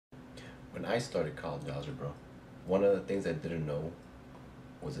When I started college algebra, one of the things I didn't know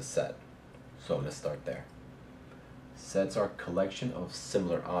was a set. So let's start there. Sets are a collection of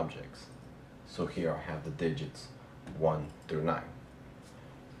similar objects. So here I have the digits 1 through 9.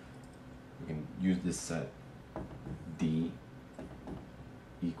 We can use this set D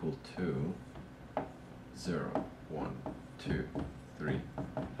equal to 0, 1, 2, 3,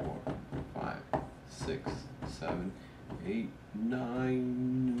 4, 5, 6, 7, 8,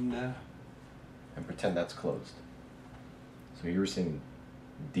 9, and pretend that's closed. So you're saying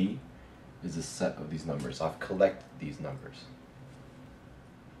D is a set of these numbers. I've collected these numbers.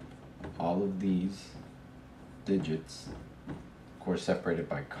 All of these digits, of course separated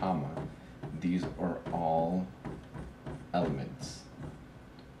by comma, these are all elements.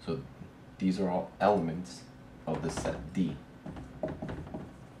 So these are all elements of the set D.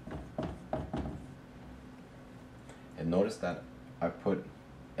 And notice that I put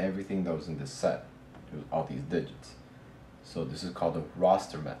everything that was in this set, it was all these digits. So this is called a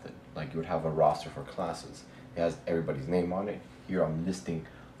roster method. Like you would have a roster for classes. It has everybody's name on it. Here I'm listing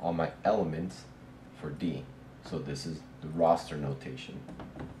all my elements for D. So this is the roster notation.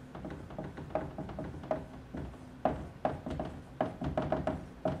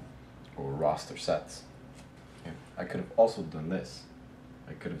 Or roster sets. Okay. I could have also done this.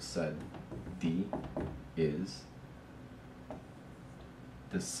 I could have said D is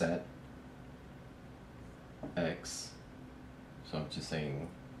the set X. So I'm just saying,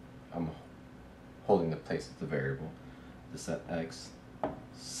 I'm holding the place of the variable, the set X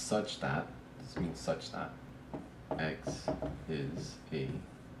such that, this means such that X is a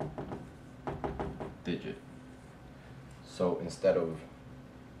digit. So instead of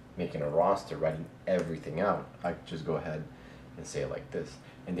making a roster, writing everything out, I could just go ahead and say it like this.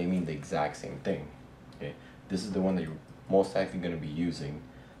 And they mean the exact same thing. Okay, this is the one that you're most likely going to be using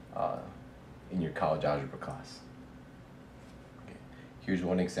in your college algebra class. Okay. Here's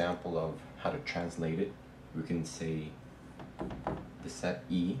one example of how to translate it. We can say the set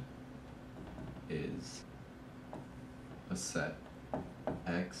E is a set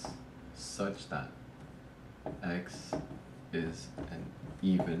X such that X is an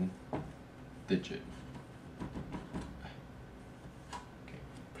even digit. Okay.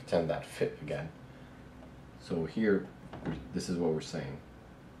 Pretend that fit again. So here, this is what we're saying.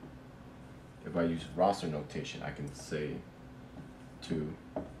 If I use roster notation, I can say 2,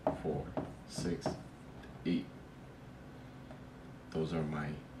 4, 6, 8. Those are my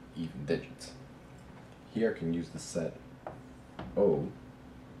even digits. Here I can use the set O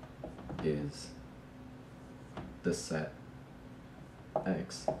is the set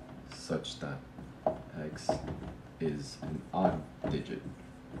X such that X is an odd digit.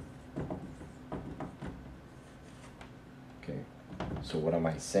 Okay, so what am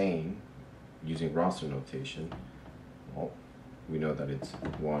I saying using roster notation? Well, we know that it's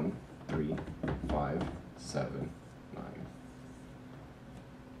 1, 3, 5, 7, 9.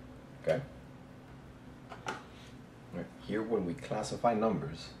 Okay? Right. Here when we classify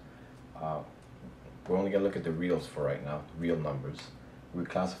numbers, we're only going to look at the reals for right now, real numbers. We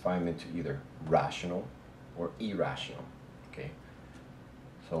classify them into either rational or irrational. Okay?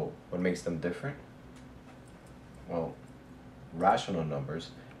 So what makes them different? Well, rational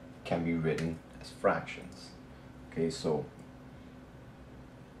numbers can be written as fractions. Okay, so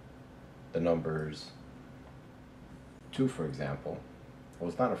the numbers 2, for example, well,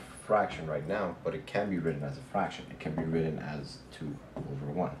 it's not a fraction right now, but it can be written as a fraction. It can be written as 2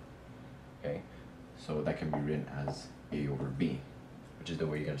 over 1. Okay, so that can be written as A over B, which is the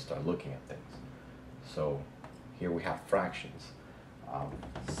way you're going to start looking at things. So here we have fractions.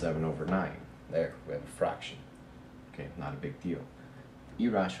 7 over 9. There, we have a fraction. Okay, not a big deal.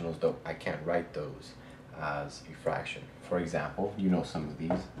 Irrationals, though, I can't write those as a fraction. For example, you know some of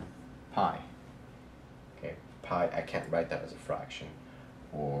these. Pi. Okay, pi, I can't write that as a fraction.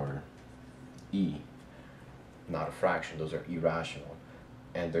 Or E, not a fraction. Those are irrational.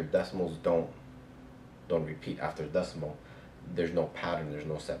 And their decimals don't repeat after decimal. There's no pattern, there's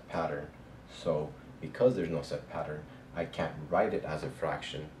no set pattern. So because there's no set pattern, I can't write it as a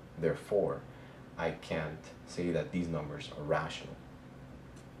fraction. Therefore, I can't say that these numbers are rational.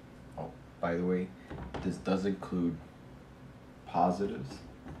 Oh, by the way, this does include positives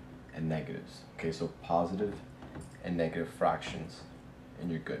and negatives. Okay, so positive and negative fractions, and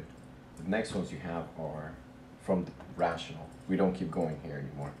you're good. The next ones you have are from the rational. We don't keep going here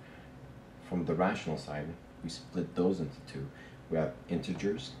anymore. From the rational side, we split those into two. We have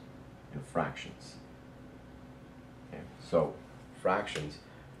integers and fractions. Okay, so fractions,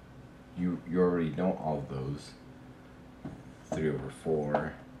 you already know all of those. 3 over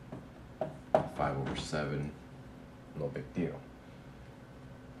 4, 5/7, no big deal.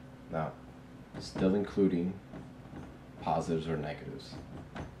 Now, still including positives or negatives.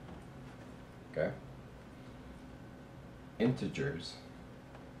 Okay? Integers,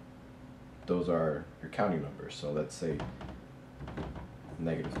 those are your counting numbers. So let's say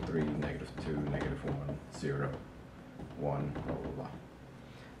 -3, -2, -1, 0, 1, blah, blah, blah.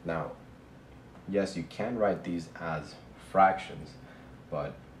 Now, yes, you can write these as fractions,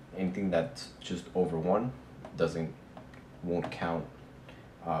 but anything that's just over 1 won't count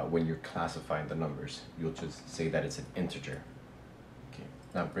when you're classifying the numbers. You'll just say that it's an integer. Okay.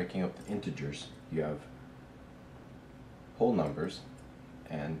 Now, breaking up the integers, you have whole numbers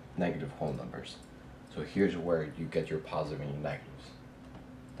and negative whole numbers. So here's where you get your positive and your negatives.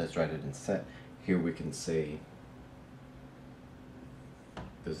 Let's write it in set. Here we can say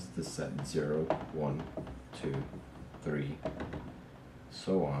this is the set 0, 1, 2, 3,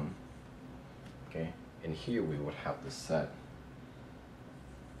 so on. Okay, and here we would have the set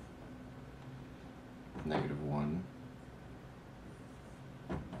 -1,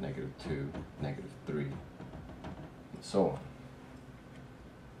 -2, -3, and so on.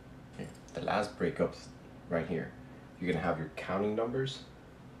 Okay, the last breakups right here. You're gonna have your counting numbers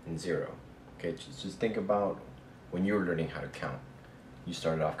and 0. Okay, just think about when you were learning how to count. You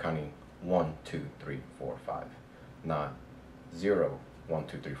started off counting 1, 2, 3, 4, 5, not 0, 1,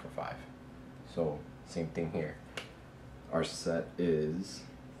 2, 3, 4, 5. So same thing here. Our set is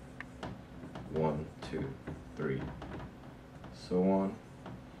 1, 2, 3, so on,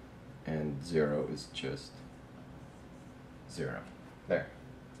 and 0 is just 0. There.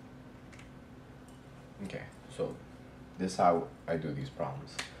 Okay, so this is how I do these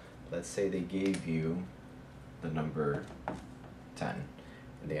problems. Let's say they gave you the number 10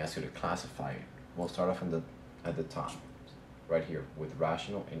 and they ask you to classify it. We'll start off at the top right here with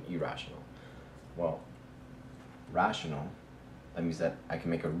rational and irrational. Well, rational, that means that I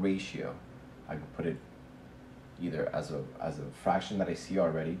can make a ratio. I can put it either as a fraction that I see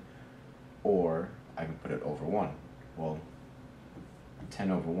already, or I can put it over 1. Well,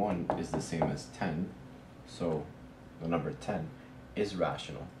 10/1 is the same as 10, so the number 10 is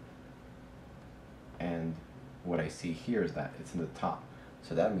rational. And what I see here is that it's in the top,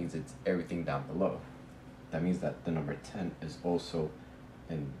 so that means it's everything down below. That means that the number 10 is also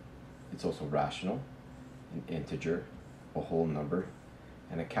it's also rational, an integer, a whole number,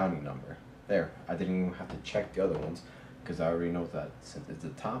 and a counting number. There, I didn't even have to check the other ones because I already know that since it's the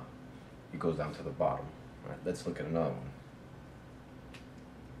top, it goes down to the bottom. All right, let's look at another one.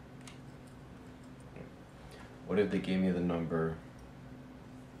 What if they gave me the number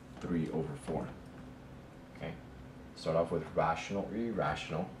 3/4? Okay, start off with rational or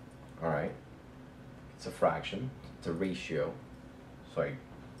irrational. All right, it's a fraction, it's a ratio, so I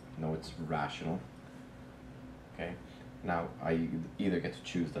know it's rational. Okay, now I either get to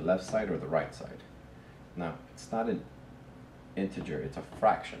choose the left side or the right side. Now, it's not an integer, it's a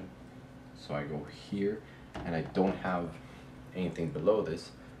fraction. So I go here, and I don't have anything below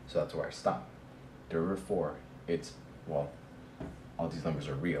this, so that's where I stop. 3/4, it's, well, all these numbers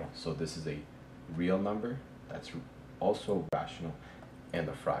are real, so this is a real number that's also rational and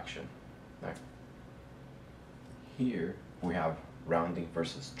a fraction. Now, here we have rounding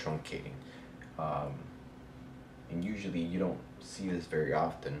versus truncating. And usually you don't see this very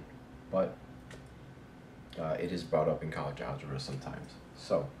often, but it is brought up in college algebra sometimes.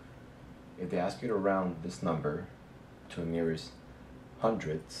 So if they ask you to round this number to the nearest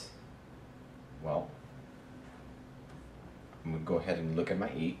hundredths, well, I'm going to go ahead and look at my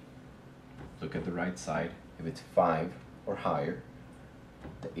 8, look at the right side. If it's 5 or higher,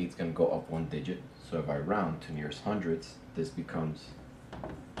 the 8's going to go up 1 digit. So if I round to nearest hundredths, this becomes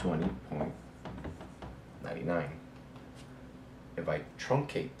 20.99. If I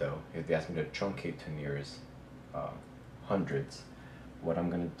truncate though, if they ask me to truncate to nearest hundredths, what I'm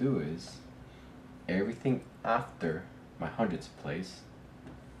going to do is everything after my hundredths place,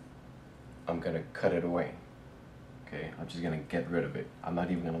 I'm going to cut it away. Okay, I'm just going to get rid of it. I'm not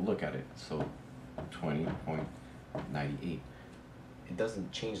even going to look at it. So 20.98. It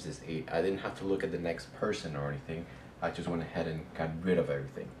doesn't change this 8. I didn't have to look at the next person or anything. I just went ahead and got rid of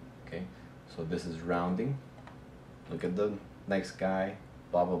everything. Okay, so this is rounding. Look at the next guy,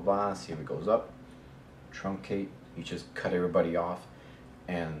 blah blah blah, see if it goes up. Truncate, you just cut everybody off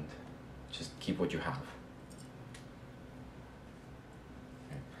and just keep what you have.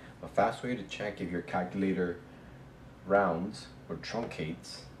 Okay. A fast way to check if your calculator rounds or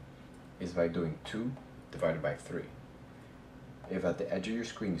truncates is by doing 2 divided by 3. If at the edge of your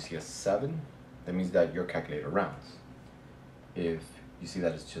screen you see a 7, that means that your calculator rounds. If you see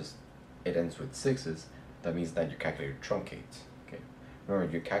that it's just it ends with 6s, that means that your calculator truncates. Okay.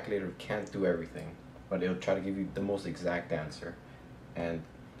 Remember, your calculator can't do everything, but it'll try to give you the most exact answer. And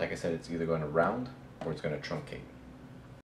like I said, it's either going to round or it's going to truncate.